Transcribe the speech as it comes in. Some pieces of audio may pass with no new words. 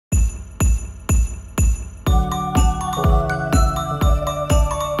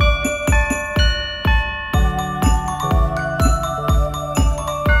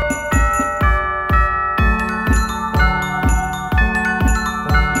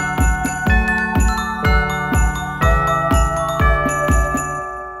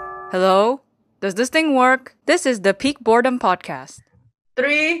Does this thing work? This is the Peak Boredom Podcast.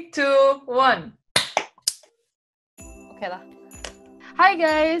 3, 2, 1. Okay lah. Hi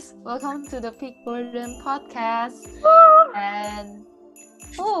guys, welcome to the Peak Boredom Podcast. And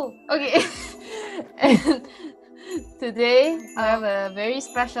okay. And today I have a very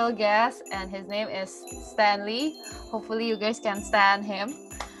special guest, and his name is Stanley. Hopefully you guys can stand him.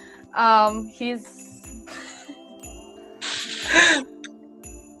 He's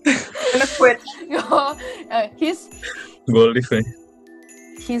Gonna quit.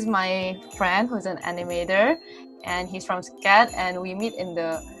 He's my friend who's an animator, and he's from SCAD, and we meet in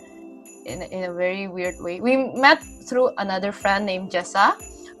a very weird way. We met through another friend named Jessa,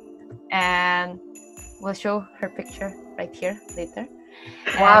 and we'll show her picture right here later.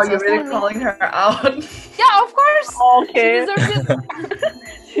 Wow, And so you're really Stanley- calling her out. Yeah, of course. Okay. She deserves it.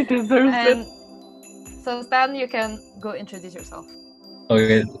 She deserves it. And so Stan, you can go introduce yourself.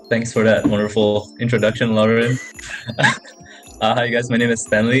 Okay, thanks for that wonderful introduction, Lauren. Hi guys, my name is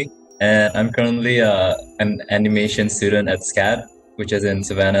Stanley, and I'm currently an animation student at SCAD, which is in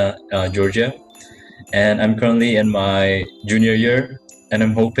Savannah, Georgia. And I'm currently in my junior year, and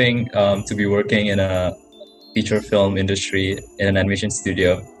I'm hoping to be working in a feature film industry in an animation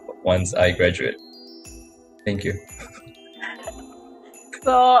studio once I graduate. Thank you.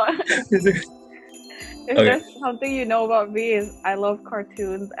 So, if Okay. there's something you know about me is I love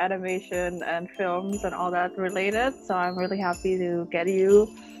cartoons, animation, and films and all that related. So I'm really happy to get you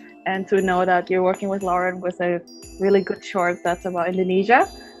and to know that you're working with Lauren with a really good short that's about Indonesia.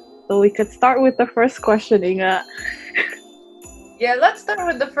 So we could start with the first question, Inga. Yeah, let's start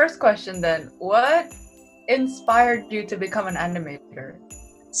with the first question then. What inspired you to become an animator?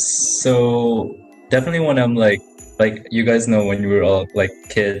 So definitely when I'm like you guys know, when we were all like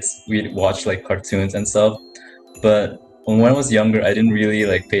kids, we'd watch like cartoons and stuff. But when I was younger, I didn't really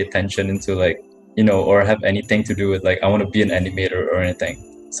like pay attention into or have anything to do with like I want to be an animator or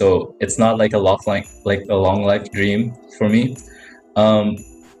anything. So it's not like a long life dream for me.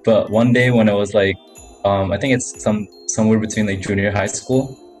 But one day when I was like, I think it's somewhere between like junior high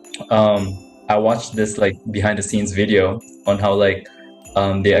school, I watched this like behind the scenes video on how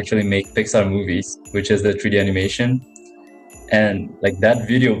they actually make Pixar movies, which is the 3D animation. And like that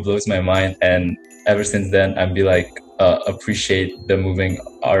video blows my mind, and ever since then I'd be like appreciate the moving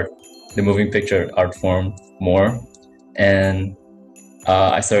picture art form more. And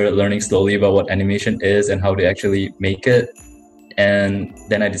I started learning slowly about what animation is and how to actually make it. And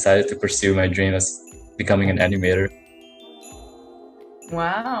then I decided to pursue my dream as becoming an animator.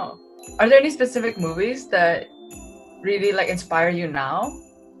 Wow. Are there any specific movies that really like inspire you now?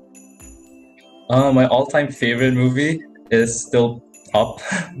 My all-time favorite movie is still Up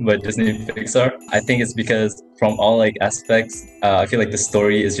by Disney Pixar. I think it's because from all like aspects, I feel like the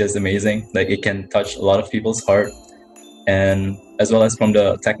story is just amazing. Like it can touch a lot of people's heart, and as well as from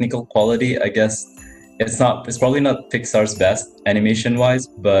the technical quality, I guess it's probably not Pixar's best animation-wise,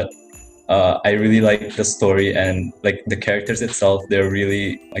 but I really like the story and like the characters itself. They're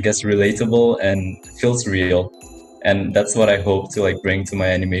really, I guess, relatable and feels real. And that's what I hope to like bring to my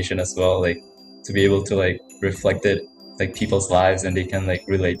animation as well, like to be able to like reflect it like people's lives and they can like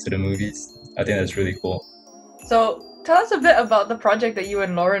relate to the movies. I think that's really cool. So tell us a bit about the project that you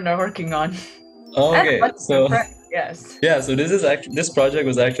and Lauren are working on. Okay, And what's so yes. yeah, so this project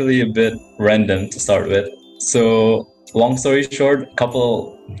was actually a bit random to start with. So long story short,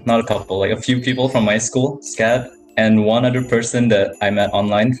 like a few people from my school, SCAD, and one other person that I met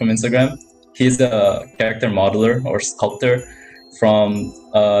online from Instagram. He's a character modeler or sculptor from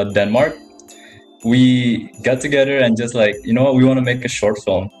Denmark. We got together and just like, you know what, we want to make a short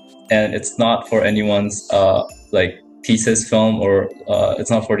film. And it's not for anyone's like thesis film, or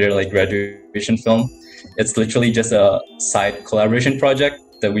it's not for their like graduation film. It's literally just a side collaboration project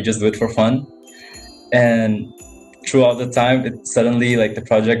that we just do it for fun. And throughout the time, it suddenly like the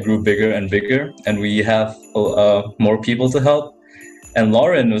project grew bigger and bigger, and we have more people to help. And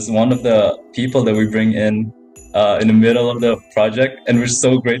Lauren was one of the people that we bring in the middle of the project, and we're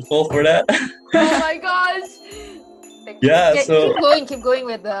so grateful for that. Oh my gosh! Yeah, so keep going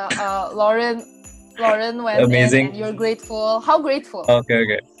with the Lauren. Lauren went Amazing. in and you're grateful. How grateful?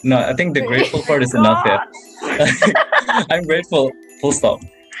 okay. No, I think the grateful part is enough here. I'm grateful. Full stop.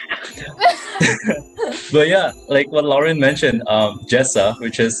 But yeah, like what Lauren mentioned, Jessa,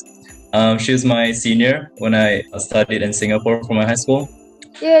 which is she's my senior when I studied in Singapore for my high school.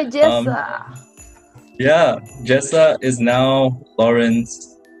 Yeah, Jessa. Yeah, Jessa is now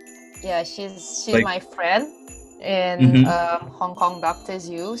Lauren's. Yeah, she's Like- my friend in Mhm. Hong Kong Baptist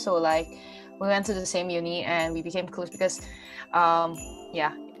U. So like we went to the same uni and we became close because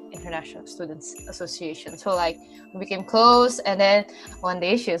International Students Association. So like we became close, and then one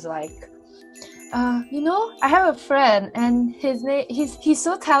day she was like, I have a friend, and his name he's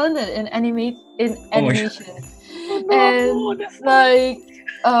so talented in animation, and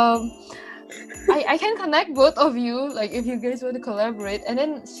like I can connect both of you, like if you guys want to collaborate. And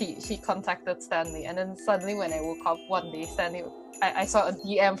then she contacted Stanley, and then suddenly when I woke up one day, I saw a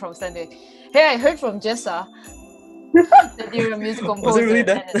DM from Stanley. Hey, I heard from Jessa that you're a music composer. Was it really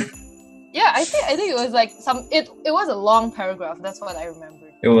that? Yeah, I think it was like it was a long paragraph. That's what I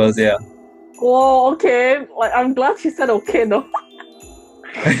remembered. It was, yeah. Oh, okay. Like, I'm glad she said okay though.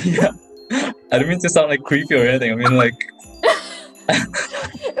 Yeah. I don't mean to sound like creepy or anything. I mean, like,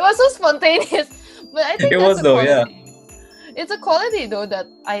 it was so spontaneous, but I think it that's was a though, quality. yeah. It's a quality though that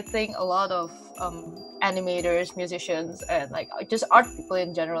I think a lot of animators, musicians, and like just art people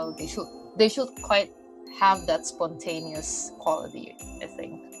in general, they should quite have that spontaneous quality, I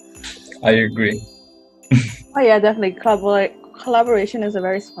think. I agree. Oh yeah, definitely. Collaboration is a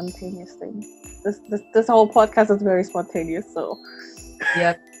very spontaneous thing. This whole podcast is very spontaneous. So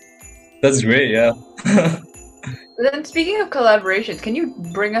Yeah. That's great, yeah. Then speaking of collaborations, can you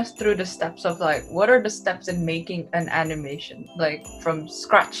bring us through the steps of like what are the steps in making an animation, like from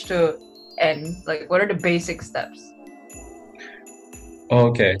scratch to end? Like what are the basic steps?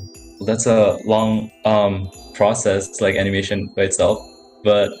 Okay. Well, that's a long process, like animation by itself.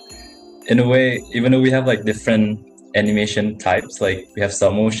 But in a way, even though we have like different animation types, like we have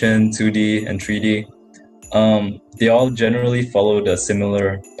stop motion, 2D, and 3D, they all generally follow the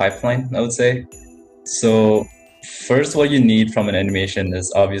similar pipeline, I would say. So first, what you need from an animation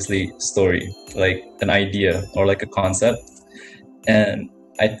is obviously story, like an idea or like a concept. And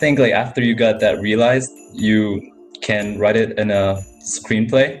I think like after you got that realized, you can write it in a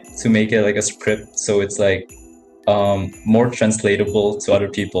screenplay to make it like a script, so it's like more translatable to other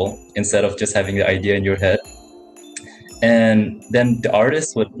people instead of just having the idea in your head. And then the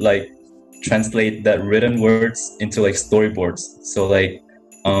artist would like translate that written words into like storyboards. So like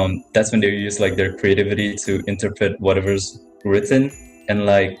that's when they use like their creativity to interpret whatever's written and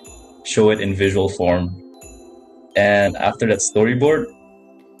like show it in visual form. And after that storyboard,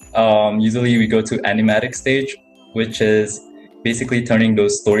 usually we go to animatic stage, which is basically turning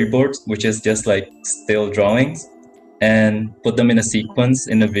those storyboards, which is just like still drawings, and put them in a sequence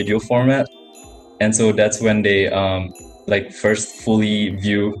in a video format. And so that's when they like first fully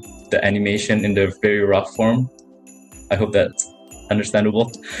view the animation in the very rough form. I hope that's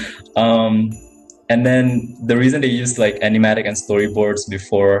understandable. And then the reason they use like animatic and storyboards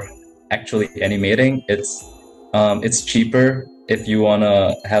before actually animating, it's cheaper if you want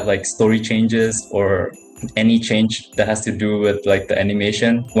to have like story changes or any change that has to do with like the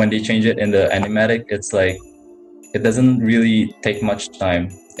animation. When they change it in the animatic, it's like it doesn't really take much time,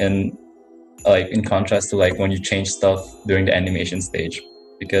 and like in contrast to like when you change stuff during the animation stage,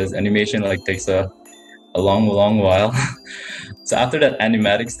 because animation like takes a long while. So after that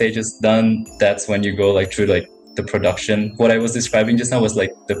animatic stage is done, that's when you go like through like the production. What I was describing just now was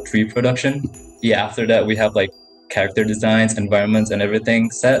like the pre-production. Yeah, after that we have like character designs, environments, and everything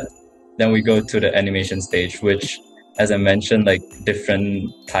set. Then we go to the animation stage, which, as I mentioned, like different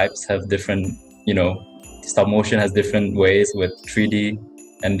types have different, stop motion has different ways with 3D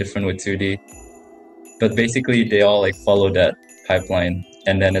and different with 2D. But basically they all like follow that pipeline.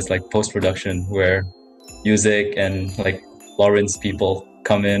 And then it's like post-production where music and like Lawrence people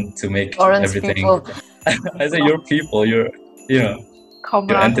come in to make Lawrence everything. people. I say your people, your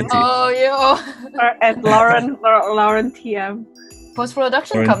entity. Oh, yeah. and Lauren TM.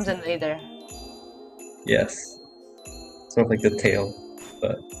 Post-production comes in later. Yes. Sort of like the tail.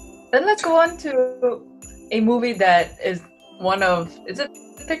 But Then let's go on to a movie that is is it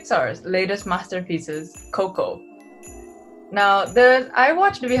Pixar's latest masterpieces, Coco. Now, I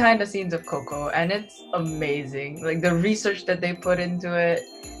watched the behind the scenes of Coco, and it's amazing. Like the research that they put into it.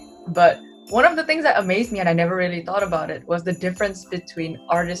 But one of the things that amazed me, and I never really thought about it, was the difference between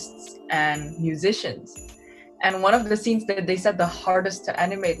artists and musicians. And one of the scenes that they said the hardest to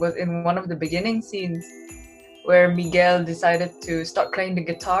animate was in one of the beginning scenes where Miguel decided to start playing the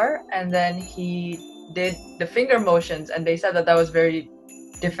guitar, and then he did the finger motions, and they said that was very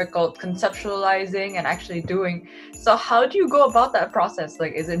difficult conceptualizing and actually doing. So how do you go about that process?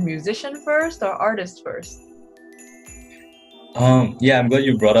 Like, is it musician first or artist first? Yeah, I'm glad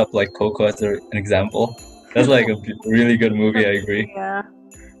you brought up like Coco as an example. That's like a really good movie. I agree. Yeah,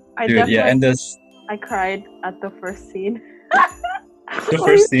 Dude, yeah, and this. I cried at the first scene. The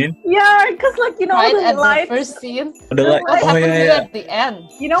first scene? Yeah, because like you know Right the at lights. the first scene. The light. What Oh happened yeah, to you yeah. at the end?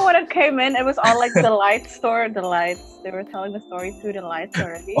 You know when it came in, it was all like the lights store, the lights. They were telling the story through the lights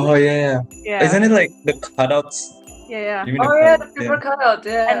already. Oh yeah. Yeah, Isn't it like the cutouts? yeah. You mean Oh the yeah, cut- the paper cutout.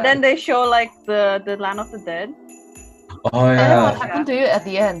 Yeah. And then they show like the land of the dead. Oh And then what yeah. happened to you at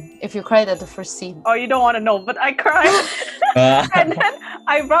the end if you cried at the first scene? Oh, you don't want to know, but I cried. Ah. And then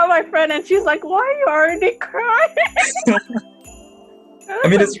I brought my friend, and she's like, "Why are you already crying?" I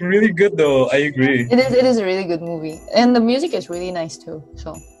mean, it's really good though. I agree. It is a really good movie. And the music is really nice too.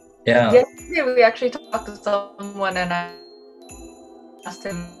 So Yeah. Yesterday we actually talked to someone and I asked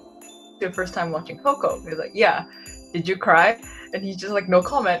him the first time watching Coco. He was like, "Yeah, did you cry?" And he's just like, "No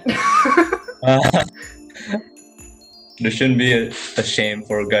comment." Ah. There shouldn't be a shame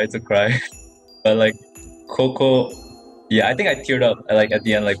for a guy to cry. But like Coco, yeah, I think I teared up like at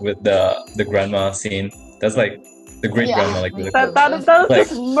the end, like with the grandma scene. That's like the great Yeah. grandma, like really that cool. was Like-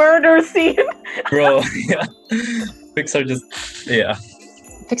 this murder scene. Bro, yeah. Pixar just yeah.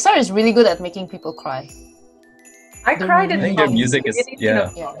 Pixar is really good at making people cry. I cried I in think their songs. music is You know,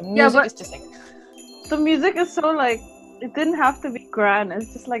 Yeah, the Yeah, music but- is just like The music is so like it didn't have to be grand.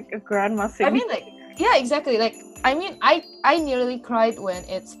 It's just like a grandma singing. I mean like yeah, exactly. Like I mean I nearly cried when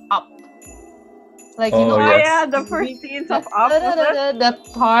it's up. Like you Oh, know oh yes. yeah, the first scenes of that, Up. Was it? that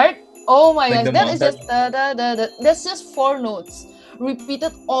part. Oh my Like gosh, the that is montage? just that's just 4 notes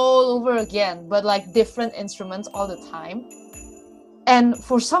repeated all over again, but like different instruments all the time. And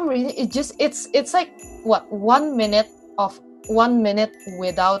for some reason, it's like what 1 minute of 1 minute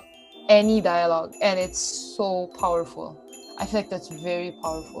without any dialogue, and it's so powerful. I feel like that's very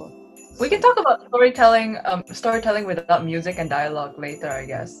powerful. we can talk about storytelling without music and dialogue later, I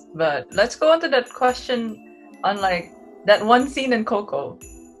guess. But let's go on to that question on like that one scene in Coco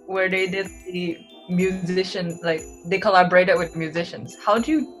where they did the musician, like they collaborated with musicians. How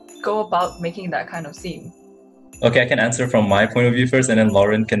do you go about making that kind of scene? Okay, I can answer from my point of view first, and then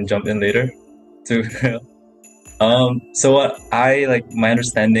Lauren can jump in later. Too. So what I like, my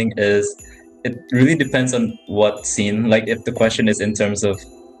understanding is, it really depends on what scene. Like, if the question is in terms of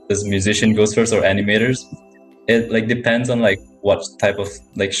this musician goes first or animators, it like depends on like what type of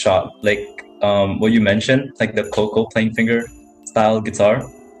like shot. Like what you mentioned, like the Coco playing finger style guitar.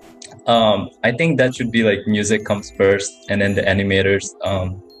 I think that should be like music comes first, and then the animators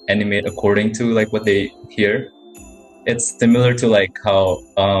animate according to like what they hear. It's similar to like how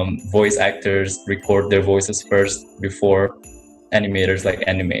voice actors record their voices first before animators like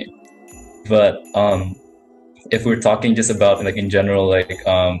animate. But if we're talking just about like in general, like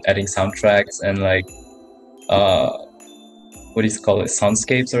adding soundtracks and like what do you call it,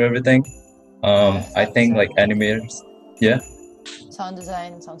 soundscapes or everything, I Sound think like design. animators, yeah. Sound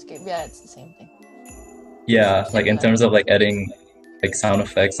design, soundscape. Yeah, it's the same thing. Yeah, like in Similar. terms of like adding like sound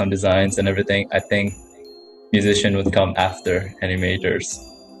effects, sound designs and everything, I think musician would come after animators.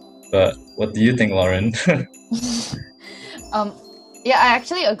 But what do you think, Lauren? Yeah, I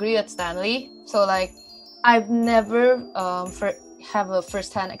actually agree with Stanley. So like I've never have a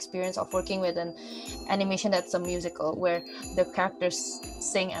first-hand experience of working with an animation that's a musical where the characters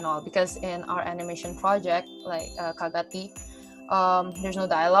sing and all, because in our animation project like Kagati, there's no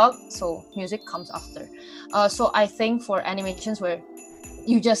dialogue, so music comes after. So I think for animations where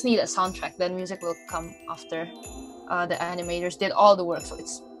you just need a soundtrack, then music will come after. The animators did all the work, so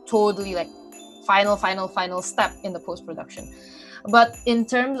it's totally like final step in the post-production. But in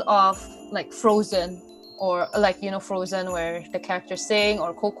terms of like Frozen, or like, you know, Frozen where the characters sing,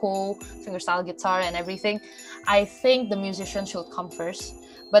 or Coco, fingerstyle guitar and everything, I think the musician should come first,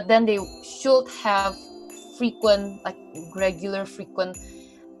 but then they should have frequent,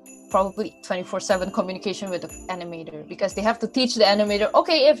 probably 24/7 communication with the animator, because they have to teach the animator,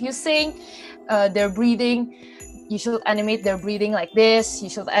 okay, if you sing their breathing, you should animate their breathing like this, you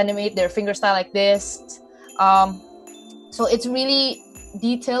should animate their fingerstyle like this. So it's really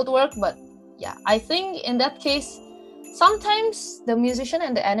detailed work, but yeah, I think in that case, sometimes the musician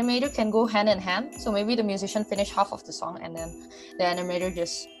and the animator can go hand in hand. So maybe the musician finish half of the song and then the animator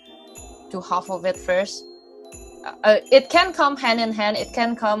just do half of it first. It can come hand in hand. It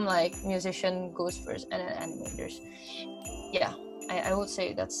can come like musician goes first and then animators. Yeah, I would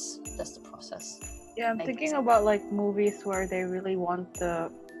say that's the process. Yeah, I'm I thinking guess. about like movies where they really want the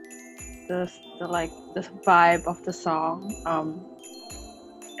like the vibe of the song.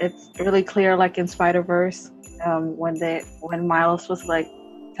 It's really clear, like in Spider-Verse, when Miles was like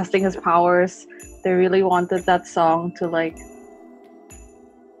testing his powers, they really wanted that song to like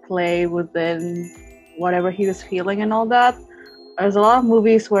play within whatever he was feeling and all that. There's a lot of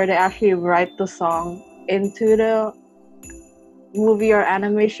movies where they actually write the song into movie or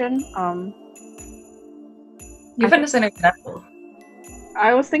animation. Give us an example.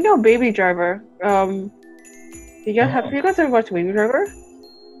 I was thinking of Baby Driver. Have you guys ever watched Baby Driver?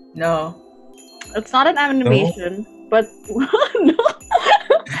 No. It's not an animation, but no.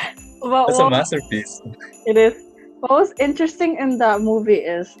 But That's a masterpiece. it is. What was interesting in that movie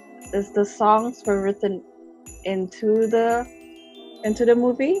is the songs were written into the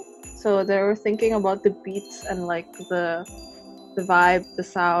movie, so they were thinking about the beats and like the vibe, the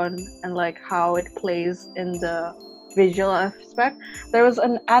sound, and like how it plays in the visual aspect. There was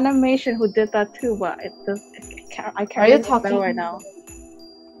an animation who did that too, but I can't remember right now.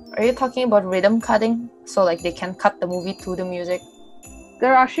 Are you talking about rhythm cutting? So like they can cut the movie to the music?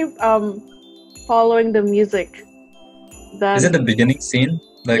 They're actually following the music. Is it the beginning scene?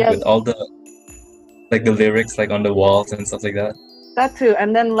 Like with all the like the lyrics like on the walls and stuff like that? That too.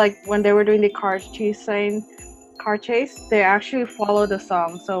 And then like when they were doing the car chase, they actually follow the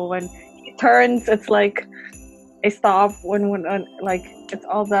song. So when he turns, it's like a stop. When like it's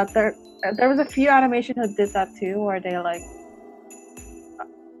all that. There was a few animation who did that too, where they like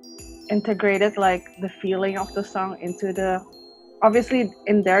integrated like the feeling of the song into the. Obviously,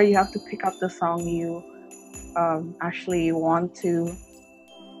 in there you have to pick up the song you actually want to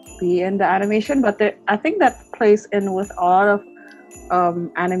be in the animation, but I think that plays in with a lot of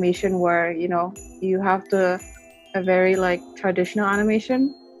animation where you have a very like traditional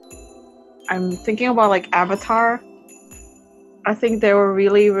animation. I'm thinking about like Avatar. I think they were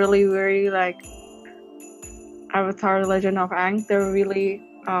really, really, very like Avatar: Legend of Aang. They were really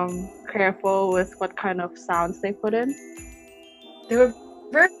careful with what kind of sounds they put in. They were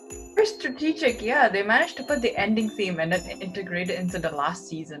very strategic. Yeah, they managed to put the ending theme and then integrate it into the last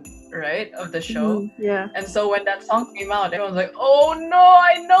season, right, of the show. Yeah. And so when that song came out, everyone was like, "Oh no,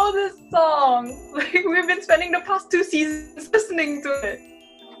 I know this song! Like we've been spending the past 2 seasons listening to it."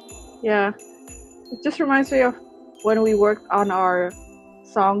 Yeah, it just reminds me of when we worked on our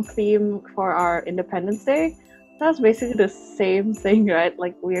song theme for our Independence Day. That's basically the same thing, right?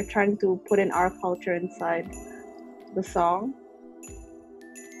 Like we are trying to put in our culture inside the song.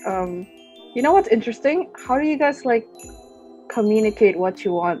 You know what's interesting? How do you guys like communicate what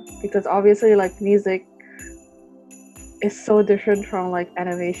you want? Because obviously like music is so different from like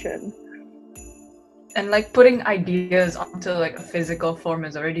animation. And like putting ideas onto like a physical form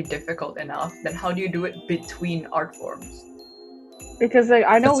is already difficult enough. Then how do you do it between art forms? Because like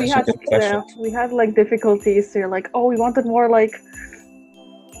I know we had like difficulties here. Like, oh, we wanted more like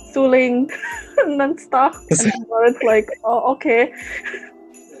Suling and then stuff. And it's like, oh, okay.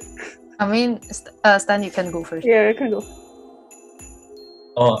 I mean, Stan, you can go first. Yeah, you can go.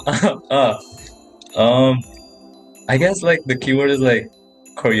 I guess like the keyword is like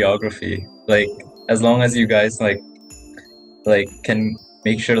choreography. Like as long as you guys like can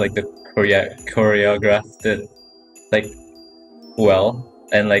make sure like the choreographed it like well,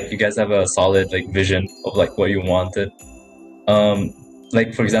 and like you guys have a solid like vision of like what you wanted.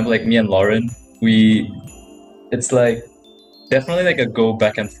 Like for example, like me and Lauren, it's like definitely like a go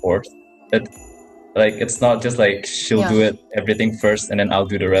back and forth. Like it's not just like she'll do it everything first and then I'll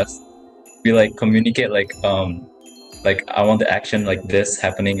do the rest. We like communicate like I want the action like this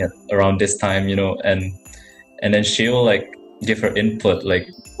happening at around this time, and then she'll like give her input like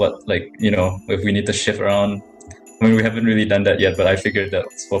what like if we need to shift around. I mean, we haven't really done that yet, but I figured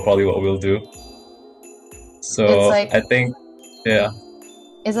that's probably what we'll do. So like, I think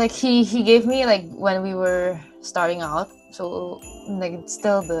it's like he gave me like when we were starting out. So like it's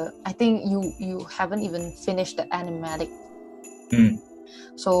still I think you haven't even finished the animatic.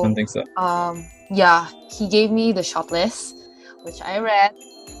 So I don't think so. Yeah, he gave me the shot list, which I read.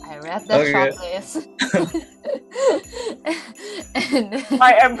 I read that shot list. And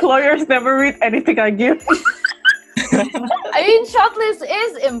my employers never read anything I give. I mean, shot list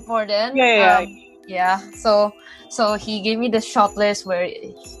is important. Yeah. So he gave me the shot list where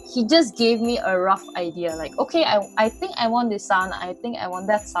he just gave me a rough idea. Like, okay, I think I want this sound. I think I want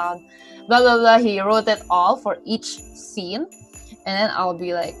that sound. Blah, blah, blah. He wrote it all for each scene. And then I'll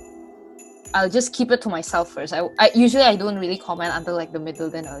be like, I'll just keep it to myself first. I usually I don't really comment until like the middle.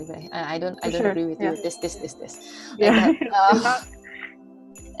 Then I'll be like, I don't agree with you. This. Yeah.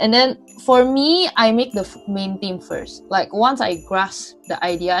 And then for me, I make the main theme first. Like once I grasp the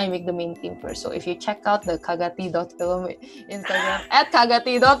idea, I make the main theme first. So if you check out the kagati.film Instagram at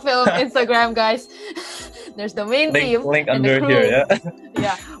kagati.film Instagram, guys, there's the main theme. Link under here,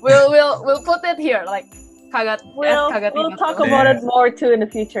 yeah. We'll put it here, like We'll talk about it more too in the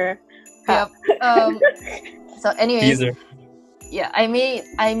future. Yep. So anyways, teaser. Yeah, I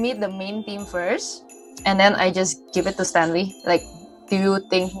made the main theme first. and then I just give it to Stanley. Like, do you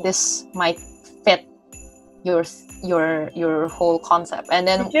think this might fit your whole concept? And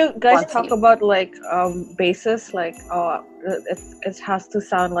then Did you guys once talk he- about like basis? Like, it has to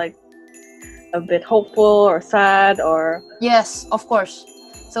sound like a bit hopeful or sad or. Yes, of course.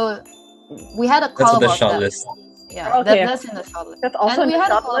 So we had a That's call on the about shot that. list. Yeah, Okay. that's in the shot list. That's also And in we the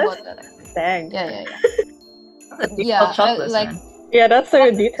had a shot call list? about that. Dang. Yeah. That's a detailed Yeah, shot list, like- man. Yeah, that's so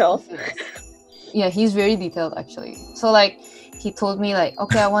detailed. Yeah, he's very detailed actually. So like he told me like,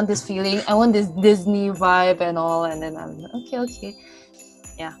 okay, I want this feeling, I want this Disney vibe and all, and then I'm like, okay.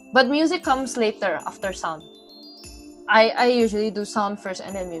 Yeah. But music comes later after sound. I usually do sound first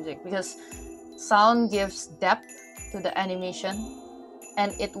and then music, because sound gives depth to the animation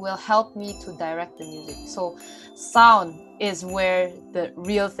and it will help me to direct the music. So sound is where the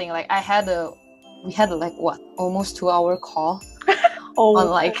real thing, like we had like what, almost 2-hour call Oh, on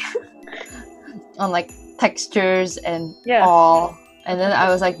like on like textures and Yeah. all, and then I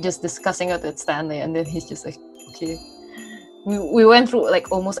was like just discussing it with Stanley, and then he's just like, okay. We went through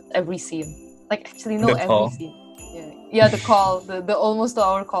like almost every scene, like actually no, The every call. scene. Yeah, the call, the almost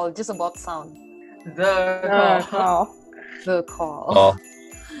 2-hour call just about sound. The oh. The call. Oh,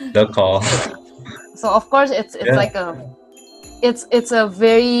 the call. So of course it's Yeah. like it's a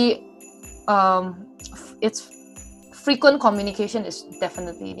very it's frequent communication is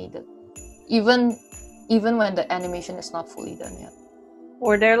definitely needed, even when the animation is not fully done yet.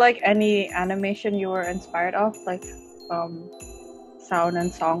 Were there like any animation you were inspired of, like sound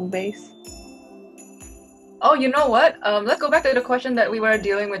and song base? Oh, you know what? Let's go back to the question that we were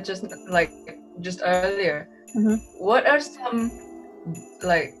dealing with just earlier. Mhm. What are some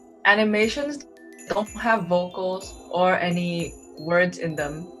like animations that don't have vocals or any words in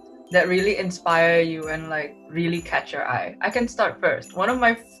them that really inspire you and like really catch your eye? I can start first. One of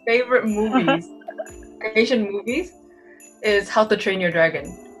my favorite movies, animation movies, is How to Train Your Dragon.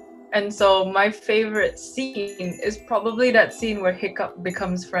 And so my favorite scene is probably that scene where Hiccup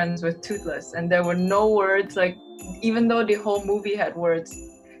becomes friends with Toothless, and there were no words, like even though the whole movie had words,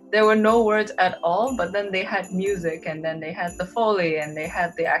 there were no words at all, but then they had music, and then they had the Foley, and they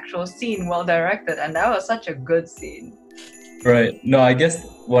had the actual scene well directed, and that was such a good scene. Right. No, I guess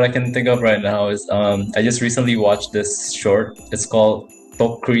what I can think of right now is I just recently watched this short. It's called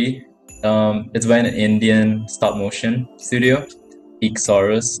Tokri. It's by an Indian stop motion studio,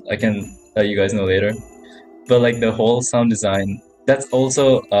 Ixorus. I can let you guys know later. But like the whole sound design, that's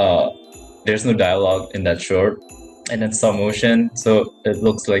also there's no dialogue in that short, and it's stop motion, so it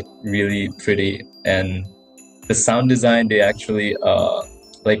looks like really pretty. And the sound design, they actually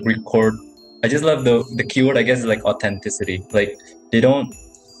like record. I just love the keyword, I guess, is like authenticity. Like they don't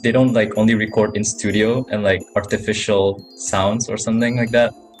like only record in studio and like artificial sounds or something like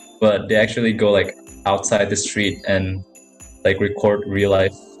that, but they actually go like outside the street and like record real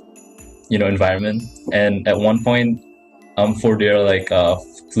life, environment. And at one point, for their like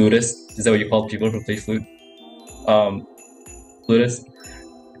flutist, is that what you call people who play flute? Flutist,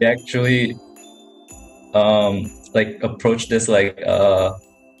 they actually like approach this like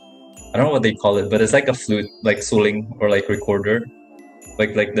I don't know what they call it, but it's like a flute, like suling or like recorder,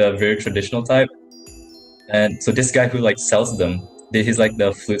 like the very traditional type. And so this guy who like sells them, he's like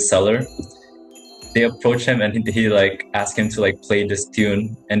the flute seller. They approach him and he like ask him to like play this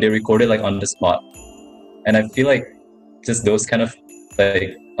tune, and they record it like on the spot. And I feel like just those kind of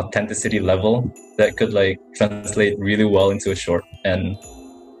like authenticity level that could like translate really well into a short and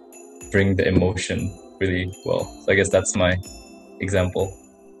bring the emotion really well. So I guess that's my example.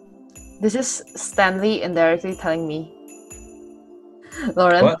 This is Stanley indirectly telling me,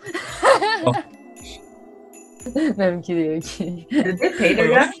 Lauren. What? Oh. No, I'm kidding. I'm kidding. Did they pay the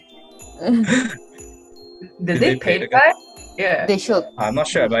Wait, guy? what? Did they pay the guy? Yeah. They should I'm not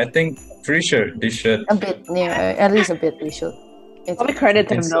sure, but I think pretty sure they should. a bit, yeah, at least a bit. They should. It's, Probably credit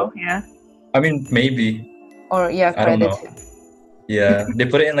think him so. though. Yeah. I mean, maybe. or yeah, I don't credit know. him. Yeah, they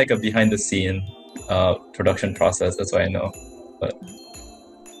put it in like a behind the scene production process. That's why I know. But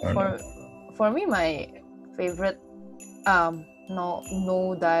I don't know. For me, my favorite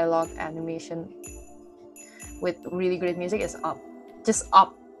no dialogue animation with really great music is Up. Just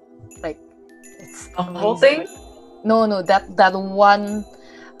Up, like it's The whole amazing. thing? No, that one,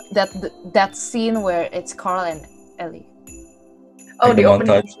 that scene where it's Carl and Ellie. Oh, Like the the opening.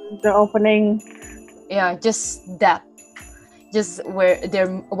 montage. The opening. Yeah, just that, just where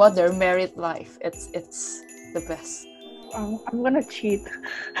about their married life. It's the best. I'm gonna cheat.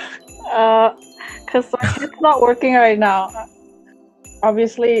 Cause like, it's not working right now.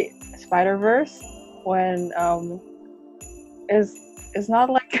 Obviously, Spider-Verse when is it's not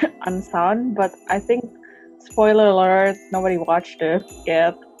like unsound, but I think, spoiler alert, nobody watched it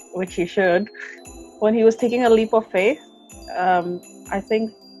yet, which he should. When he was taking a leap of faith, I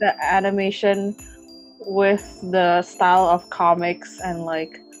think the animation with the style of comics and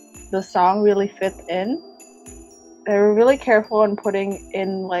like the song really fit in. They were really careful in putting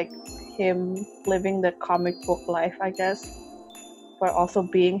in like him living the comic book life, I guess, but also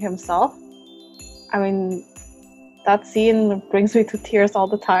being himself. I mean, that scene brings me to tears all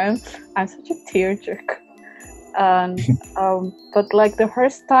the time. I'm such a tear jerk. And but like the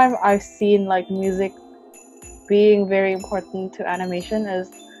first time I've seen like music being very important to animation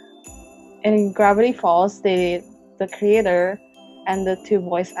is in Gravity Falls. The creator and the two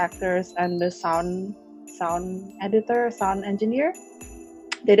voice actors and the sound editor, sound engineer,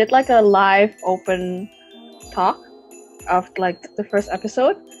 they did like a live open talk of like the first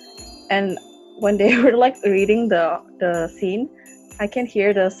episode, and when they were like reading the scene, I can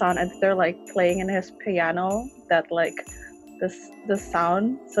hear the sound editor like playing in his piano that like the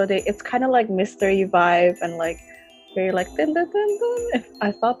sound. So it's kind of like mystery vibe and like very like dun, dun, dun, dun.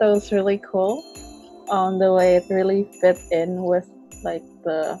 I thought that was really cool. The way it really fit in with like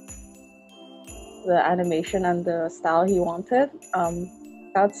the animation and the style he wanted.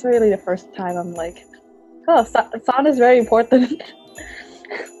 That's really the first time I'm like, oh, sound is very important.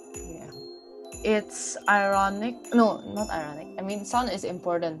 It's ironic. No, not ironic. I mean, sound is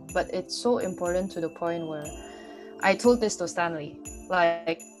important, but it's so important to the point where I told this to Stanley.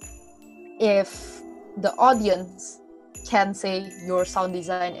 Like, if the audience can say your sound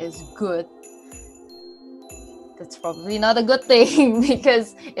design is good, that's probably not a good thing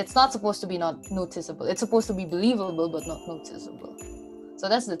because it's not supposed to be not noticeable. It's supposed to be believable but not noticeable. So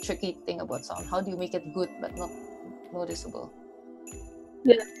that's the tricky thing about sound. How do you make it good but not noticeable?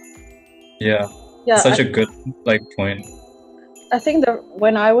 Yeah. Such a good like point. I think that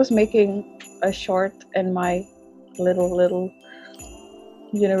when I was making a short in my little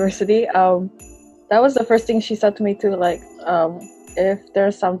university, that was the first thing she said to me too. Like, if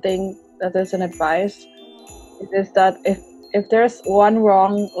there's something that is an advice, it is that if there's one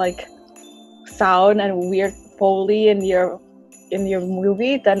wrong like sound and weird foley in your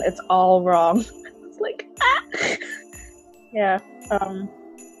movie, then it's all wrong. It's like yeah.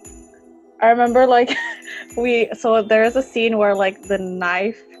 I remember like so there's a scene where like the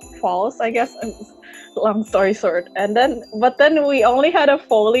knife falls, I guess. Long story short, but then we only had a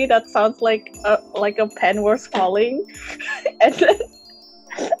foley that sounds like a pen was falling, and then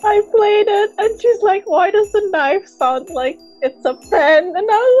I played it, and she's like, "Why does the knife sound like it's a pen?" And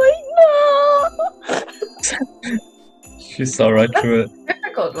I was like, "No." She saw right through it.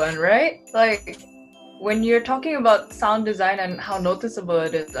 Difficult one, right? Like, when you're talking about sound design and how noticeable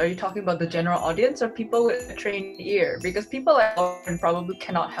it is, are you talking about the general audience or people with a trained ear? Because people like Lauren probably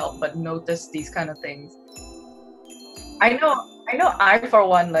cannot help but notice these kind of things. I know I for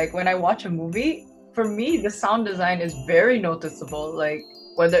one, like when I watch a movie, for me the sound design is very noticeable, like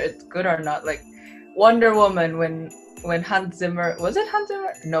whether it's good or not. Like Wonder Woman, when Hans Zimmer, was it Hans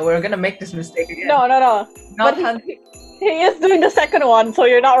Zimmer? No, we're gonna make this mistake again. No. Not But Hans. he is doing the second one, so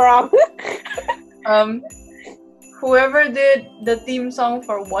you're not wrong. Whoever did the theme song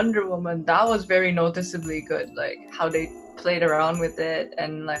for Wonder Woman, that was very noticeably good. Like how they played around with it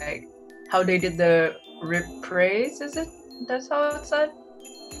and like how they did the reprise. Is it? That's how it's said.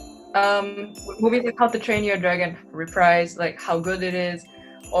 Movies like How to Train Your Dragon, reprise, like how good it is,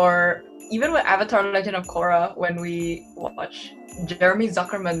 or even with Avatar: Legend of Korra, when we watch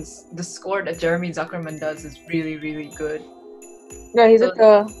the score that Jeremy Zuckerman does is really, really good. Yeah, he's like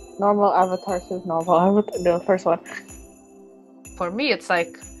a normal Avatar to normal Avatar, the first one. For me, it's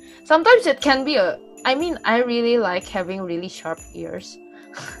like sometimes it can be I mean, I really like having really sharp ears,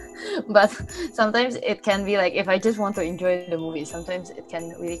 but sometimes it can be like if I just want to enjoy the movie, sometimes it can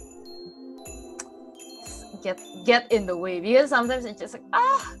really get in the way because sometimes it's just like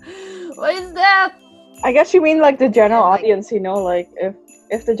what is that? I guess you mean like the general audience, like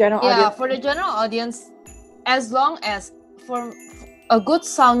if the general audience. Yeah, for the general audience, as long as for a good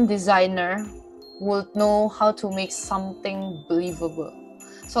sound designer would know how to make something believable.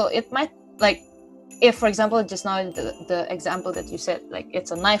 So it might, like, if for example just now the example that you said, like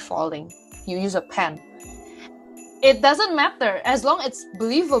it's a knife falling, you use a pen, it doesn't matter as long as it's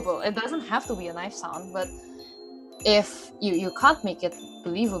believable. It doesn't have to be a knife sound, but if you can't make it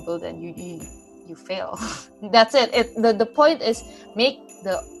believable, then you fail. That's it. The point is make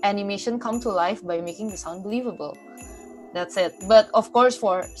the animation come to life by making the sound believable. That's it. But of course,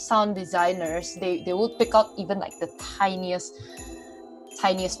 for sound designers, they would pick out even like the tiniest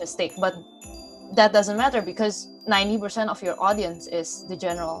mistake. But that doesn't matter because 90% of your audience is the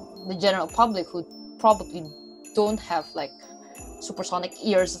general public who probably don't have like supersonic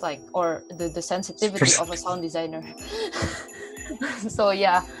ears like or the sensitivity of a sound designer. So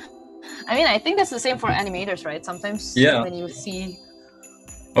yeah, I mean I think that's the same for animators, right? Sometimes Yeah. when you see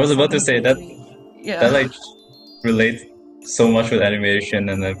I was about to say that yeah like relates so much with animation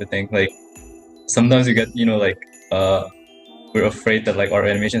and everything. Like sometimes you get, like we're afraid that like our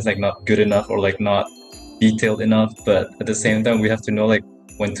animation is like not good enough or like not detailed enough, but at the same time we have to know like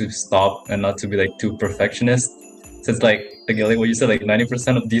when to stop and not to be like too perfectionist. So it's like what you said, like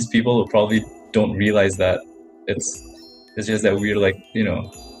 90% of these people probably don't realize that it's just that we're like,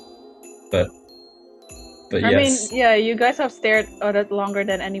 but I mean, yes. yeah, you guys have stared at it longer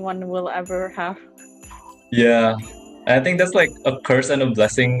than anyone will ever have. Yeah. I think that's like a curse and a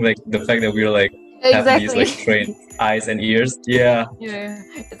blessing, like the fact that we're like have these exactly like trained eyes and ears. Yeah. yeah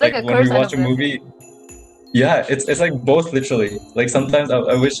it's like a When curse we and watch a blessing. movie, yeah, it's like both literally. Like sometimes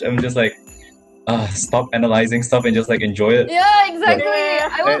I wish I'm just like stop analyzing stuff and just like enjoy it. Yeah, exactly. Yeah.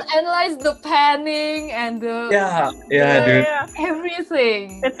 I will analyze the panning and the Yeah, dude.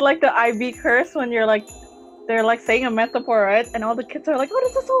 everything. It's like the IB curse when you're like, they're like saying a metaphor, right? And all the kids are like, "Oh,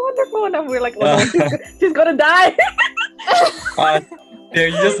 this is so wonderful," and we're like, "Oh no, she's gonna die." Yeah,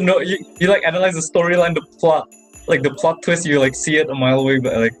 you just know you like analyze the storyline, the plot, like the plot twist. You like see it a mile away,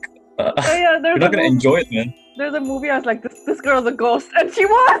 but like Oh yeah, you're not gonna enjoy it, man. There's a movie. I was like, this girl's a ghost, and she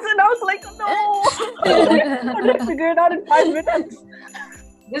was, and I was like, no, I'm gonna figure it out in 5 minutes.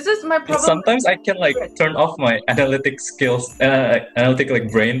 This is my problem. Sometimes I can like turn off my analytic skills, analytic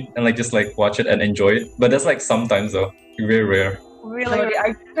like brain, and like just like watch it and enjoy it. But that's like sometimes though, very rare. Really, No,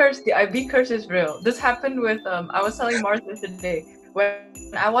 the IB curse is real. This happened with I was telling Martha today when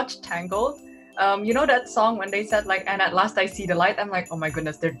I watched Tangled. You know that song when they said like, and at last I see the light. I'm like, oh my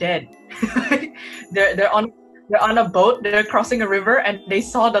goodness, they're dead. they're on a boat. They're crossing a river, and they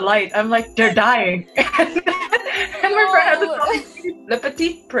saw the light. I'm like, they're dying. And my friend had to tell me, Le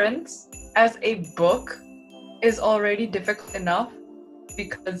Petit Prince as a book is already difficult enough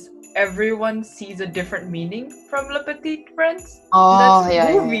because everyone sees a different meaning from Le Petit Prince. Oh, That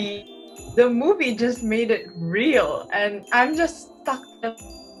yeah, movie, the movie just made it real, and I'm just stuck.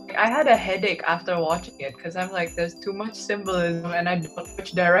 I had a headache after watching it because I'm like, there's too much symbolism, and I don't know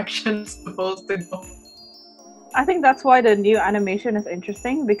which direction it's supposed to go. I think that's why the new animation is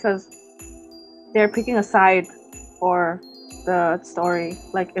interesting because they're picking a side for the story,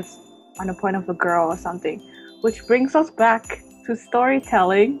 like it's on the point of a girl or something, which brings us back to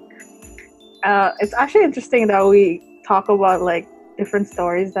storytelling. It's actually interesting that we talk about like different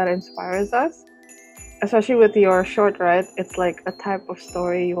stories that inspires us, especially with your short, right? It's like a type of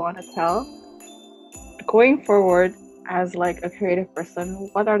story you want to tell. Going forward as like a creative person,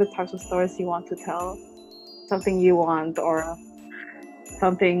 what are the types of stories you want to tell? Something you want or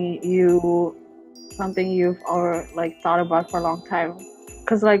something you've or like thought about for a long time?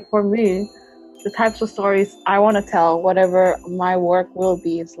 Because like for me, the types of stories I want to tell, whatever my work will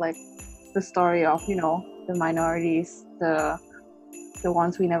be, is like the story of the minorities, the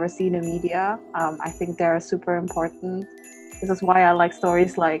ones we never see in the media. I think they're super important. This is why I like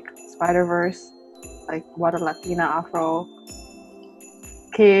stories like Spider-Verse, like What a Latina Afro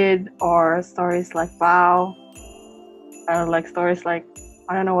Kid, or stories like Bao. I like stories like,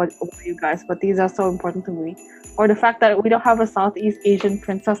 I don't know what you guys, but these are so important to me. Or the fact that we don't have a Southeast Asian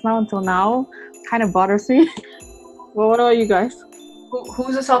princess now until now kind of bothers me. Well, what about you guys?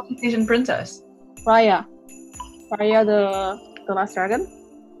 Who's a Southeast Asian princess? Raya, the last dragon.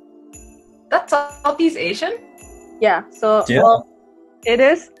 That's Southeast Asian? Yeah. So Yeah. well, it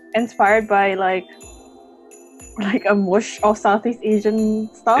is inspired by like a mush of Southeast Asian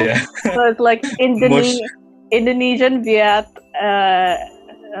stuff. Yeah. So it's like Indonesian, Viet,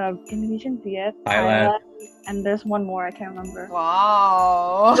 Thailand, and there's one more I can't remember.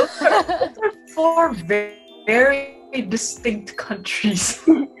 Wow. Those are four very distinct countries.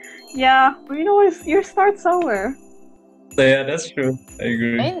 Yeah, but you start somewhere. So yeah, that's true. I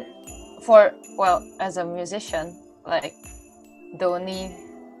agree. I mean, as a musician, like the only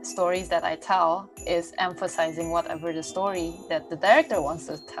stories that I tell is emphasizing whatever the story that the director wants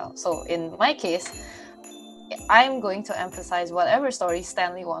to tell. So in my case, I'm going to emphasize whatever story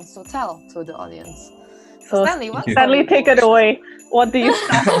Stanley wants to tell to the audience. So Stanley, what Stanley, story take it away. What do you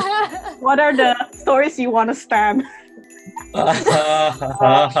stand? What are the stories you want to stand?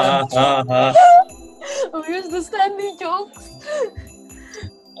 Where's the Stanley jokes?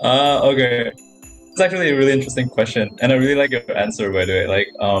 Okay. It's actually a really interesting question, and I really like your answer, by the way. Like,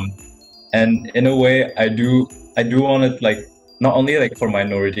 and in a way, I do want to like not only like for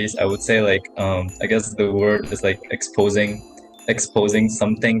minorities, I would say like I guess the word is like exposing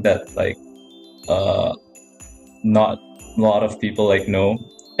something that like not a lot of people like know.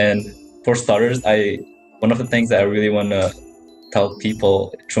 And for starters, one of the things that I really want to tell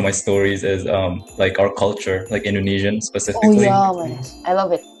people through my stories is like our culture, like Indonesian Oh specifically. yeah, man. I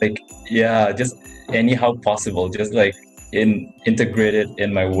love it. Like yeah, just anyhow possible, just like integrate it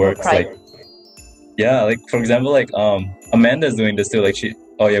in my works. pride. Like yeah, like for example, like Amanda's doing this too. Like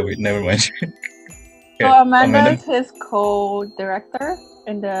oh yeah, never mind. So Okay, Amanda is his co-director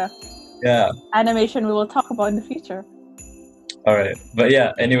in the yeah. animation we will talk about in the future. All right. But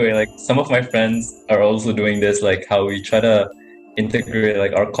yeah, anyway, like some of my friends are also doing this, like how we try to integrate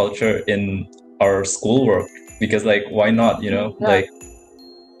like our culture in our schoolwork, because like why not, you know? Yeah. Like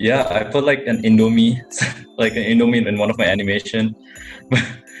yeah, I put like an Indomie like an Indomie in one of my animation.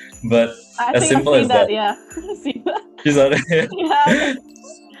 But I as think simple I've as seen that. that. Yeah, I've seen that. You saw that? Yeah.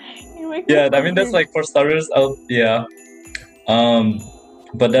 You make me Yeah, I so mean that's weird. like for starters, yeah.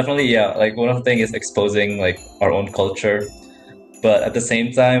 But definitely, yeah, like one of the things is exposing like our own culture. But at the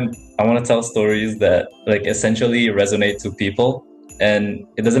same time, I want to tell stories that like essentially resonate to people, and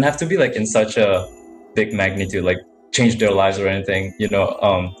it doesn't have to be like in such a big magnitude, like change their lives or anything, you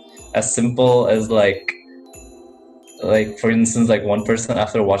know. As simple as like for instance, like one person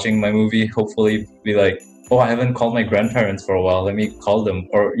after watching my movie hopefully be like, oh, I haven't called my grandparents for a while, let me call them.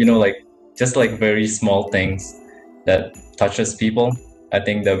 Or you know, like just like very small things that touches people. I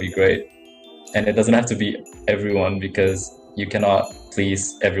think that'd be great. And it doesn't have to be everyone, because you cannot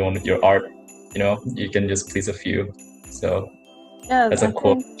please everyone with your art, you know. You can just please a few. So Yeah, that's a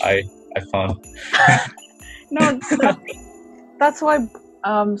quote I found. No, that's why.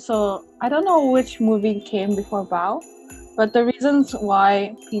 So I don't know which movie came before Bao, but the reasons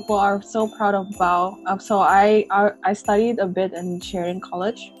why people are so proud of Bao. So I studied a bit in Sheridan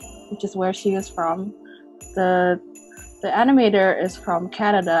College, which is where she is from. The animator is from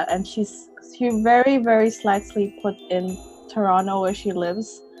Canada, and she very very slightly put in Toronto where she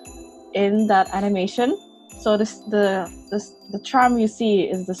lives in that animation. So the tram you see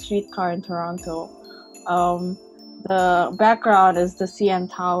is the streetcar in Toronto. The background is the CN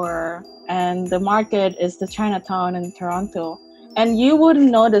Tower, and the market is the Chinatown in Toronto. And you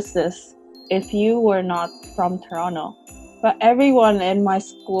wouldn't notice this if you were not from Toronto. But everyone in my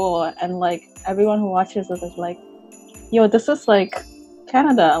school and like everyone who watches this is like, yo, this is like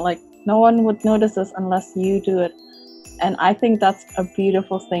Canada. Like no one would notice this unless you do it. And I think that's a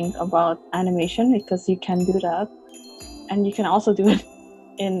beautiful thing about animation, because you can do that. And you can also do it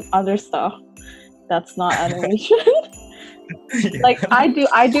in other stuff that's not animation. Like I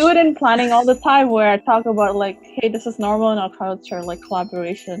do it in planning all the time, where I talk about like, hey, this is normal in our culture, like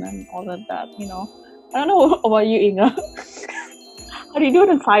collaboration and all of that, you know. I don't know about you, Inga. How do you do it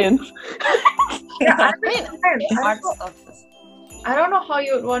in science? Yeah, I mean, art stuff. I don't know how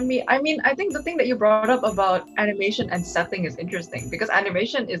you would want me. I mean, I think the thing that you brought up about animation and setting is interesting, because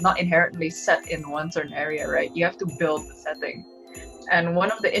animation is not inherently set in one certain area, right? You have to build the setting. And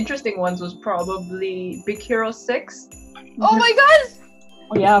one of the interesting ones was probably Big Hero 6. Oh my god!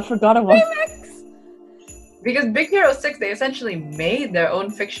 Oh yeah, I forgot about Remix! Because Big Hero 6, they essentially made their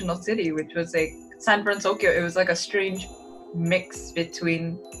own fictional city, which was like San Francisco. It was like a strange mix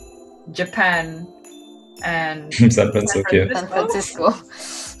between Japan and San Francisco. San Francisco.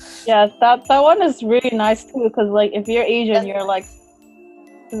 Yeah, that one is really nice too, because like if you're Asian, you're like,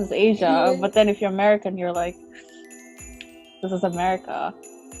 this is Asia, but then if you're American, you're like, this is America.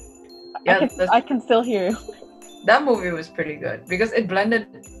 Yeah, I can still hear you. that movie was pretty good because it blended.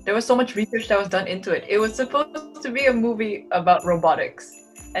 There was so much research that was done into it. It was supposed to be a movie about robotics,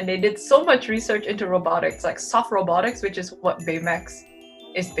 and they did so much research into robotics, like soft robotics, which is what Baymax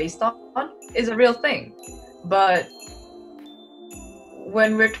is based on, is a real thing. But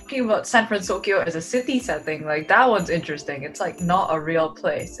when we're talking about San Francisco as a city setting, like that one's interesting. It's like not a real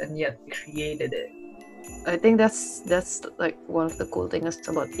place, and yet they created it. I think that's like one of the cool things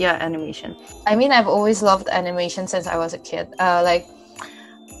about animation. I mean, I've always loved animation since I was a kid. Like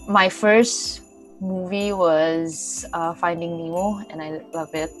my first movie was Finding Nemo, and I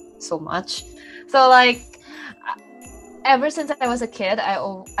love it so much. So like ever since I was a kid,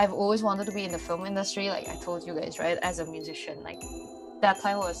 I've always wanted to be in the film industry. Like I told you guys, right? As a musician, like that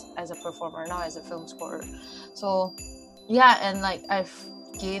time was as a performer, now as a film scorer. So yeah, and like I've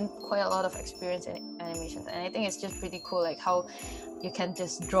gained quite a lot of experience in animations, and I think it's just pretty cool, like how you can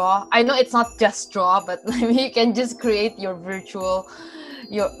just draw. I know it's not just draw, but I mean, you can just create your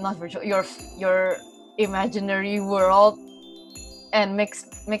imaginary world and mix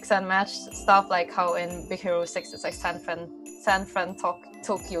and match stuff, like how in Big Hero 6 it's like San Fran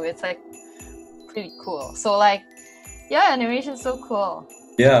Tokyo. It's like pretty cool. So like, yeah, animation's so cool.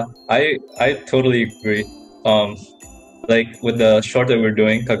 Yeah, I totally agree. Like with the short that we're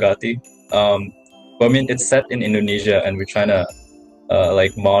doing, Kagati. I mean, it's set in Indonesia, and we're trying to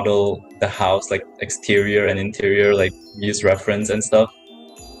like model the house, like exterior and interior, like use reference and stuff.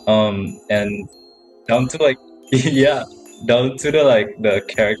 And down to like yeah, down to the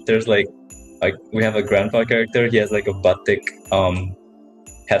characters, like we have a grandpa character. He has like a batik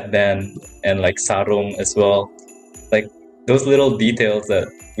headband and like sarung as well. Like those little details that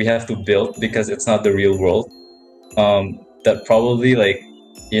we have to build because it's not the real world. That probably like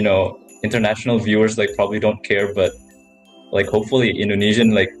international viewers like probably don't care, but like hopefully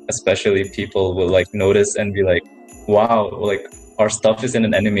Indonesian, like especially people will like notice and be like, wow, like our stuff is in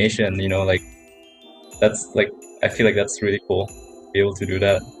an animation, like that's like, I feel like that's really cool to be able to do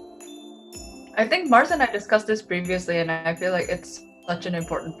that. I think Mars and I discussed this previously, and I feel like it's such an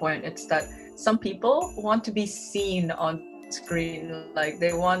important point. It's that some people want to be seen on screen. Like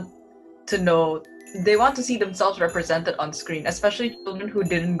they want to see themselves represented on screen, especially children who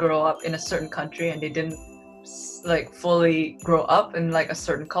didn't grow up in a certain country and they didn't like fully grow up in like a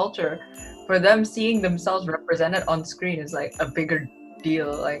certain culture. For them, seeing themselves represented on screen is like a bigger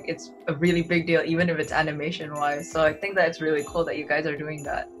deal. Like it's a really big deal, even if it's animation wise. So I think that it's really cool that you guys are doing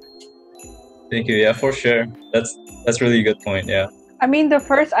that. Thank you. Yeah, for sure. That's really a good point. Yeah. I mean, the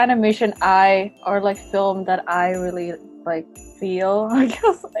first animation film that I really like feel, I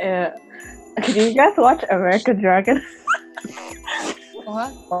guess. Do you guys watch American Dragon?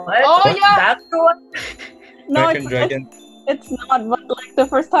 What? Oh yeah, that's the one. No, American Dragon. It's not. But like the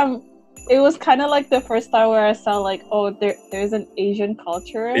first time, it was kind of like the first time where I saw like, oh, there's an Asian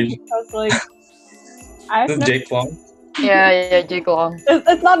culture. Because like, This is Jake Long. Yeah, Jake Long.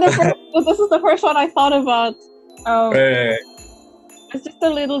 It's not the first. This is the first one I thought about. Right. It's just the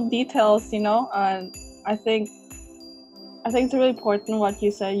little details, and I think it's really important what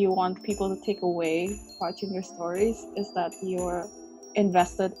you say. You want people to take away watching your stories is that you're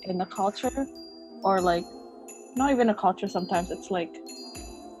invested in the culture, or like not even a culture. Sometimes it's like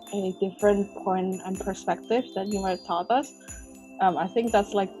a different point and perspective that you might have taught us. I think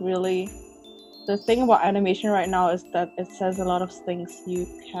that's like really the thing about animation right now is that it says a lot of things you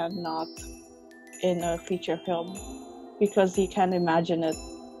cannot in a feature film because you can imagine it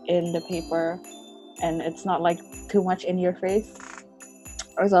in the paper and it's not like too much in your face.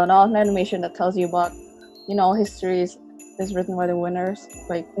 There's an animation that tells you about, history is written by the winners.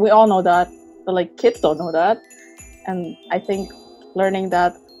 Like we all know that, but like kids don't know that. And I think learning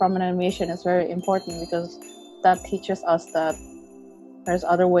that from an animation is very important because that teaches us that there's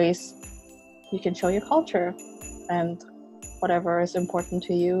other ways you can show your culture and whatever is important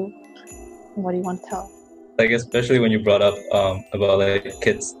to you and what do you want to tell. Like especially when you brought up about like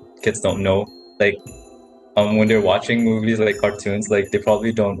kids don't know, like when they're watching movies like cartoons, like they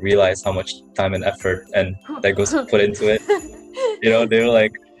probably don't realize how much time and effort and that goes put into it. They're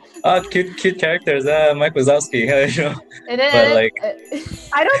like, cute characters, Mike Wazowski, But like,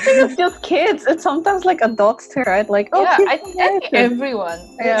 I don't think it's just kids. It's sometimes like adults too, right? Like, I think everyone.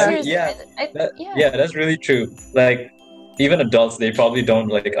 Yeah. Yeah, that's really true. Like, even adults, they probably don't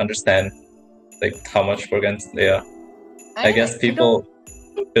like understand like how much work they are. I guess people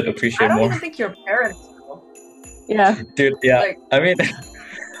should appreciate I don't more. even think your parents know. Yeah, Dude. Yeah, Like- I mean,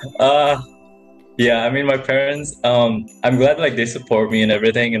 yeah, I mean, my parents. I'm glad like they support me and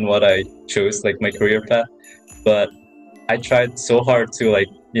everything and what I chose, like my career path. But I tried so hard to like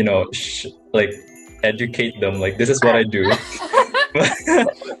like educate them. Like this is what I do.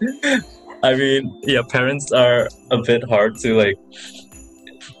 I mean, yeah, parents are a bit hard to like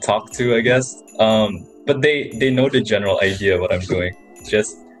talk to, I guess. But they know the general idea of what I'm doing.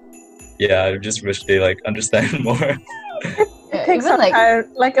 I just wish they like understand more. it takes some time.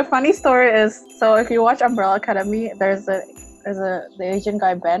 Like a funny story is, so if you watch Umbrella Academy, there's the Asian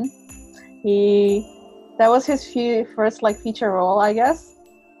guy Ben. That was his first like feature role, I guess,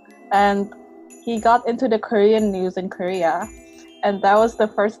 and he got into the Korean news in Korea, and that was the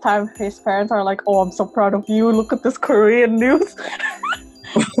first time his parents are like, "Oh, I'm so proud of you. Look at this Korean news."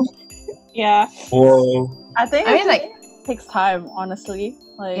 Yeah. Whoa. I think like it takes time, honestly.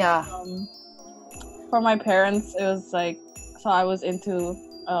 Like, yeah. For my parents, it was like, so I was into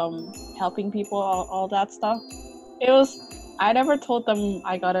helping people, all that stuff. I never told them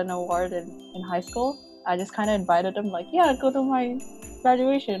I got an award in high school. I just kind of invited them, like, yeah, go to my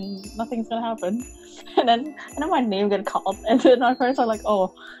graduation. Nothing's gonna happen. And then my name got called, and then my parents are like,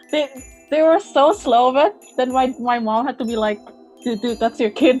 oh, they were so slow of it. Then my mom had to be like, dude, that's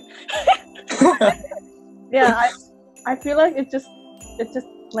your kid. Yeah, I feel like it's just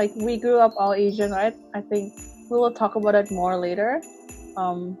like we grew up all Asian, right? I think we will talk about it more later.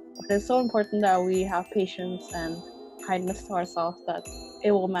 But it's so important that we have patience and kindness to ourselves that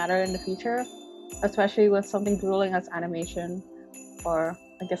it will matter in the future, especially with something grueling as animation, or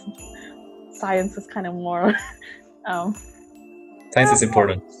I guess science is kind of more. Science is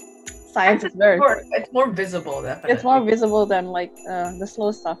important. Science is very important. It's more visible, definitely. It's more visible than like the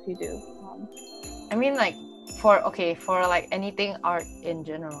slow stuff you do. I mean, like for like anything art in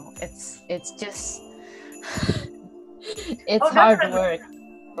general, it's just it's hard definitely. work.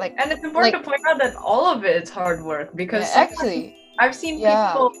 Like, and it's important to point out that all of it is hard work because actually, I've seen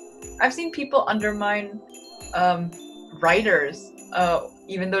people undermine writers,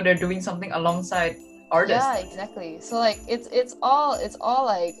 even though they're doing something alongside artists. Yeah, exactly. So like it's all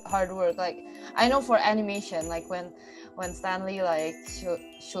like hard work. Like I know for animation, like when Stanley like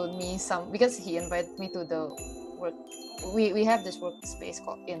showed me some, because he invited me to the work. We have this workspace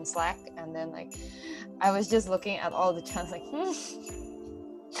called in Slack, and then like I was just looking at all the chants like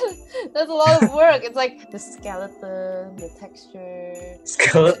that's a lot of work. It's like the skeleton, the texture,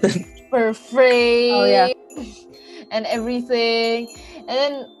 Skeleton per frame, Oh, yeah. and everything, and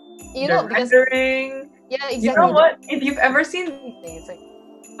then because rendering. yeah, exactly. You know what? If you've ever seen It's like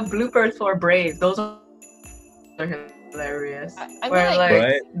bloopers for Brave, those are hilarious. I mean, where like,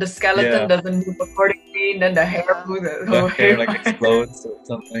 right? the skeleton doesn't move accordingly, and then the hair Yeah. moves. The hair like explodes or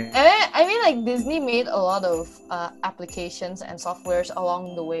something. I mean, like Disney made a lot of applications and softwares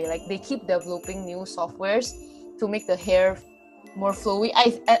along the way. Like they keep developing new softwares to make the hair more flowy.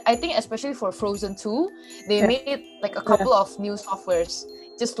 I think especially for Frozen 2, they Yeah. made like a couple of new softwares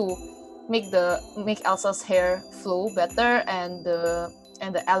just to make Elsa's hair flow better and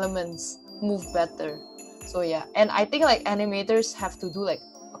the elements move better. So yeah, and I think like animators have to do like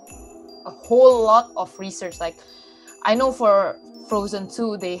a whole lot of research. Like I know for Frozen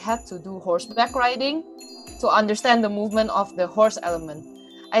 2, they had to do horseback riding to understand the movement of the horse element.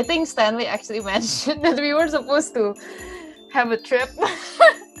 I think Stanley actually mentioned that we were supposed to have a trip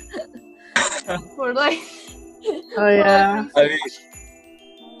for like. Oh yeah. I mean,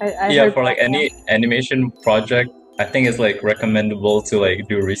 I yeah, heard for like that, any animation project, I think it's like recommendable to like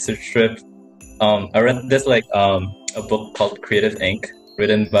do research trip. I read this like a book called Creative Inc.,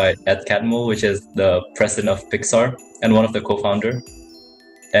 written by Ed Catmull, which is the president of Pixar and one of the co-founder.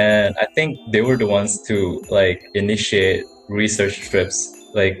 And I think they were the ones to like initiate research trips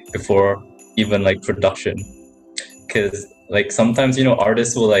like before even like production, because like sometimes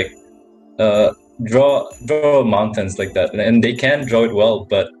artists will like draw mountains like that, and they can draw it well,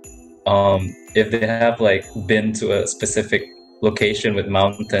 but if they have like been to a specific location with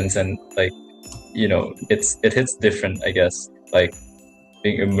mountains and like it hits different, I guess, like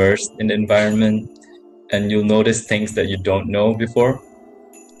being immersed in the environment, and you'll notice things that you don't know before.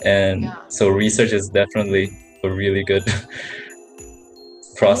 And so research is definitely a really good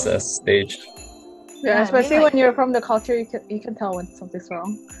process stage. Yeah, especially when you're from the culture, you can tell when something's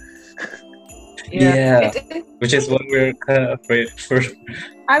wrong. Yeah, which is what we're kind of afraid for.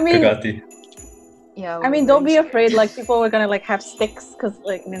 I mean, Kagati. Yeah. I mean, don't be afraid. Like people were gonna like have sticks because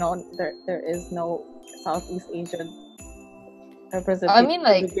like there is no Southeast Asian representation I mean,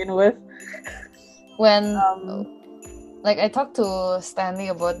 like, to begin with. When like I talked to Stanley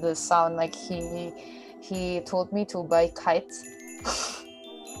about the sound, like he told me to buy kites.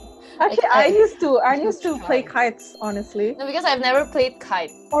 Actually, Like, I used to play try. kites, honestly. No, because I've never played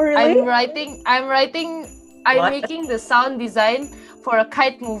kite. Oh really? I'm making the sound design for a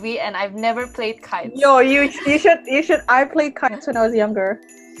kite movie, and I've never played kites. Yo, you should. I played kites when I was younger,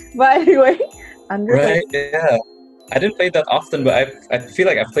 but anyway, Right? Yeah, I didn't play that often, but I feel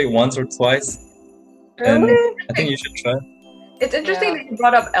like I played once or twice. And Really? I think you should try. It's interesting that you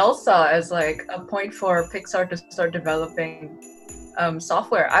brought up Elsa as like a point for Pixar to start developing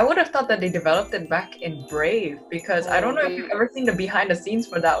software. I would have thought that they developed it back in Brave, because I don't know if you've ever seen the behind the scenes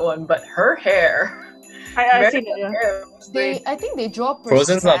for that one, but her hair. I've seen it. Yeah. I think they draw per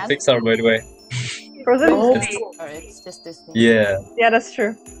Frozen's not strand. Pixar, by the way. Frozen. Oh. Is Disney. Or it's just Disney. Yeah. Yeah, that's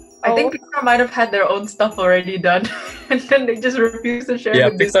true. I think Pixar might have had their own stuff already done, and then they just refuse to share. Yeah,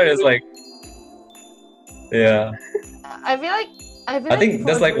 with Pixar Disney. is like. Yeah, I feel like I think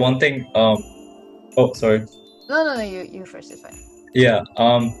that's like one thing. Oh, sorry. No, you first. It's fine. Yeah.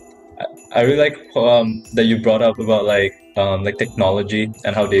 I really like that you brought up about like technology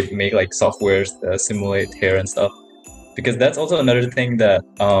and how they make like softwares that simulate hair and stuff, because that's also another thing that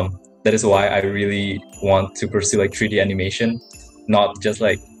that is why I really want to pursue like 3D animation, not just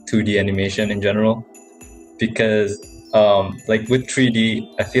like 2D animation in general, because like with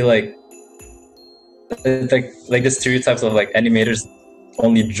 3D, I feel like like the stereotypes of like animators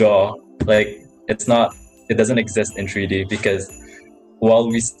only draw, like it doesn't exist in 3D, because while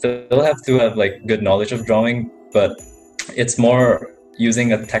we still have to have like good knowledge of drawing, but it's more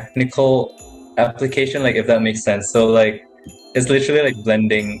using a technical application, like if that makes sense. So like it's literally like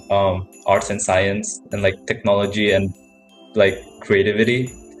blending arts and science and like technology and like creativity,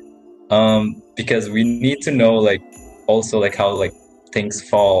 because we need to know like also like how like things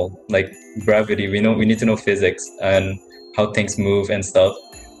fall, like gravity. We need to know physics and how things move and stuff.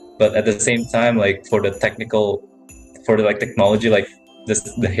 But at the same time, like for the like technology, like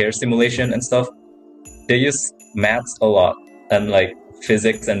the hair simulation and stuff, they use maths a lot, and like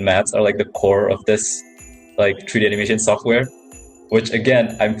physics and maths are like the core of this like 3D animation software, which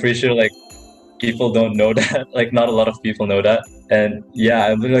again, I'm pretty sure like people don't know that. Like not a lot of people know that. And yeah,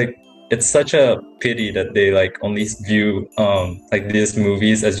 I'm like, it's such a pity that they like only view like these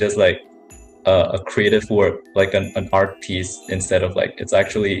movies as just like a creative work, like an art piece, instead of like it's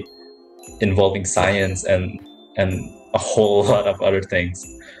actually involving science and a whole lot of other things.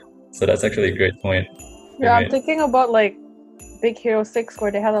 So that's actually a great point. Yeah, I'm thinking about like Big Hero 6,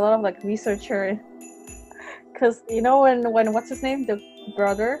 where they had a lot of like researcher. Because you know when what's his name, the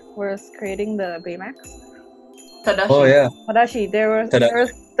brother was creating the Baymax, Tadashi. Oh yeah, Tadashi,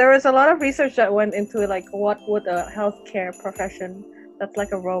 there was a lot of research that went into like what would a healthcare profession that's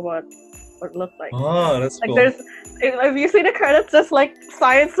like a robot would look like. oh that's Like cool. there's, if you see the credits, there's like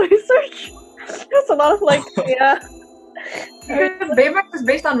science research. There's a lot of like yeah. Because Baymax is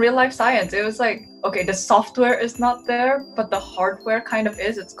based on real life science. It was like, okay, the software is not there, but the hardware kind of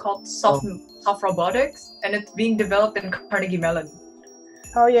is. It's called soft robotics, and it's being developed in Carnegie Mellon.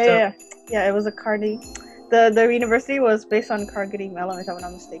 Oh yeah, So- yeah. It was a Carnegie. The university was based on Carnegie Mellon, if I'm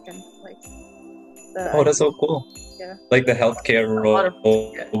not mistaken. Like, Oh, that's so cool. Yeah. Like the healthcare lot of-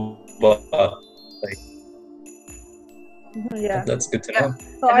 robot. Like yeah. that's good to Yeah. know.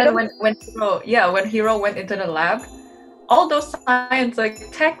 So And I then don't. when Hero went into the lab, all those science, like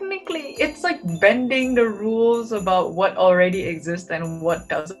technically, it's like bending the rules about what already exists and what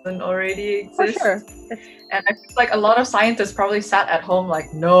doesn't already For exist. sure. And I feel like a lot of scientists probably sat at home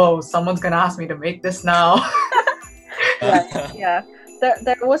like, no, someone's gonna ask me to make this now. Yeah.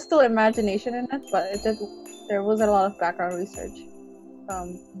 There was still imagination in it, but there was a lot of background research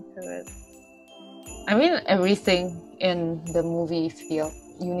into it. I mean, everything in the movie field,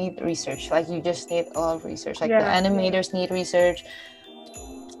 you need research. Like, you just need a lot of research. Like, the Yeah. animators need research,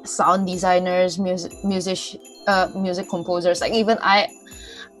 sound designers, music composers. Like, even I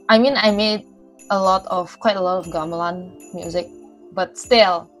mean, I made quite a lot of gamelan music, but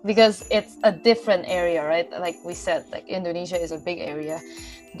still, because it's a different area, right? Like we said, like Indonesia is a big area,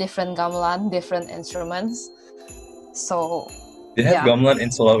 different gamelan, different instruments. So They have Yeah. gamelan in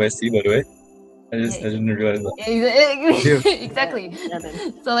Sulawesi, by the way. I didn't realize that. exactly. Yeah,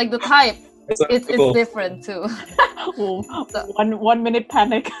 then. So like the type, That's so it's cool. different too. One minute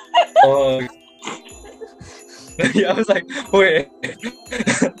panic. Oh. Yeah, I was like, wait.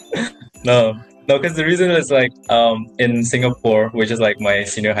 No, because the reason is like in Singapore, which is like my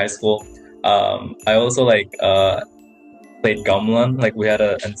senior high school, I also like played gamelan. Like we had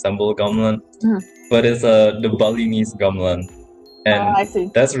an ensemble gamelan, but it's the Balinese gamelan, and I see.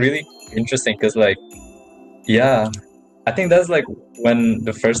 that's really interesting because like, yeah, I think that's like when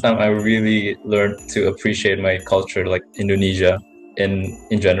the first time I really learned to appreciate my culture, like Indonesia in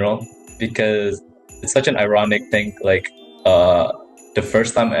general, because it's such an ironic thing. Like the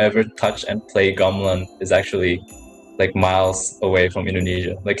first time I ever touch and play gamelan is actually like miles away from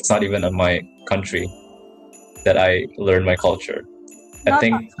Indonesia. Like it's not even in my country that I learned my culture. I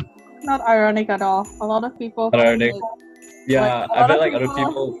think Not ironic at all. A lot of people. not ironic. Like, Yeah, a I lot bet of like other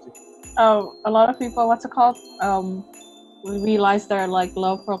people- people. a lot of people, what's it called? Realize their like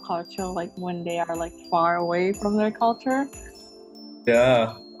love for culture like when they are like far away from their culture.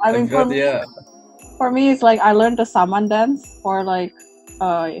 Yeah, I mean, felt, yeah. for me, it's like I learned the Saman dance for like,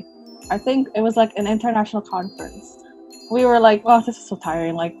 I think it was like an international conference. We were like, oh, this is so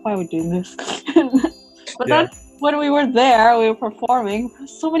tiring. Like, why are we doing this? But Yeah. then when we were there, we were performing.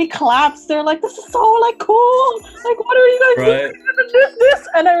 So many claps. They're like, this is so like cool. Like, what are you guys Right. doing? This,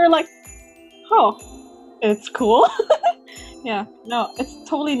 and then we're like, oh, it's cool. Yeah, no, it's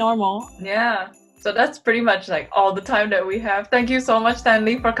totally normal. Yeah. So that's pretty much like all the time that we have. Thank you so much,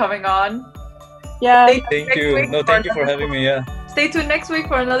 Stanley, for coming on. Yeah, Stay tuned Thank next you. week No, thank you for having me. Yeah. Stay tuned next week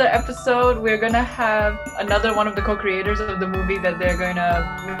for another episode. We're gonna have another one of the co-creators of the movie that they're gonna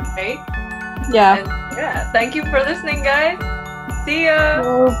make. yeah. And yeah, thank you for listening, guys. See ya.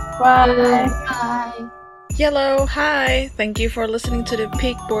 Bye. Bye. Yellow, hi! Thank you for listening to the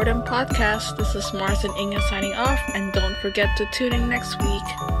Peak Boredom Podcast. This is Mars and Inga signing off, and don't forget to tune in next week.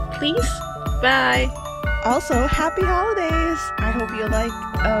 Please? Bye! Also, happy holidays! I hope you like,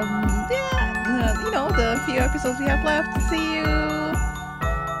 the few episodes we have left. See you!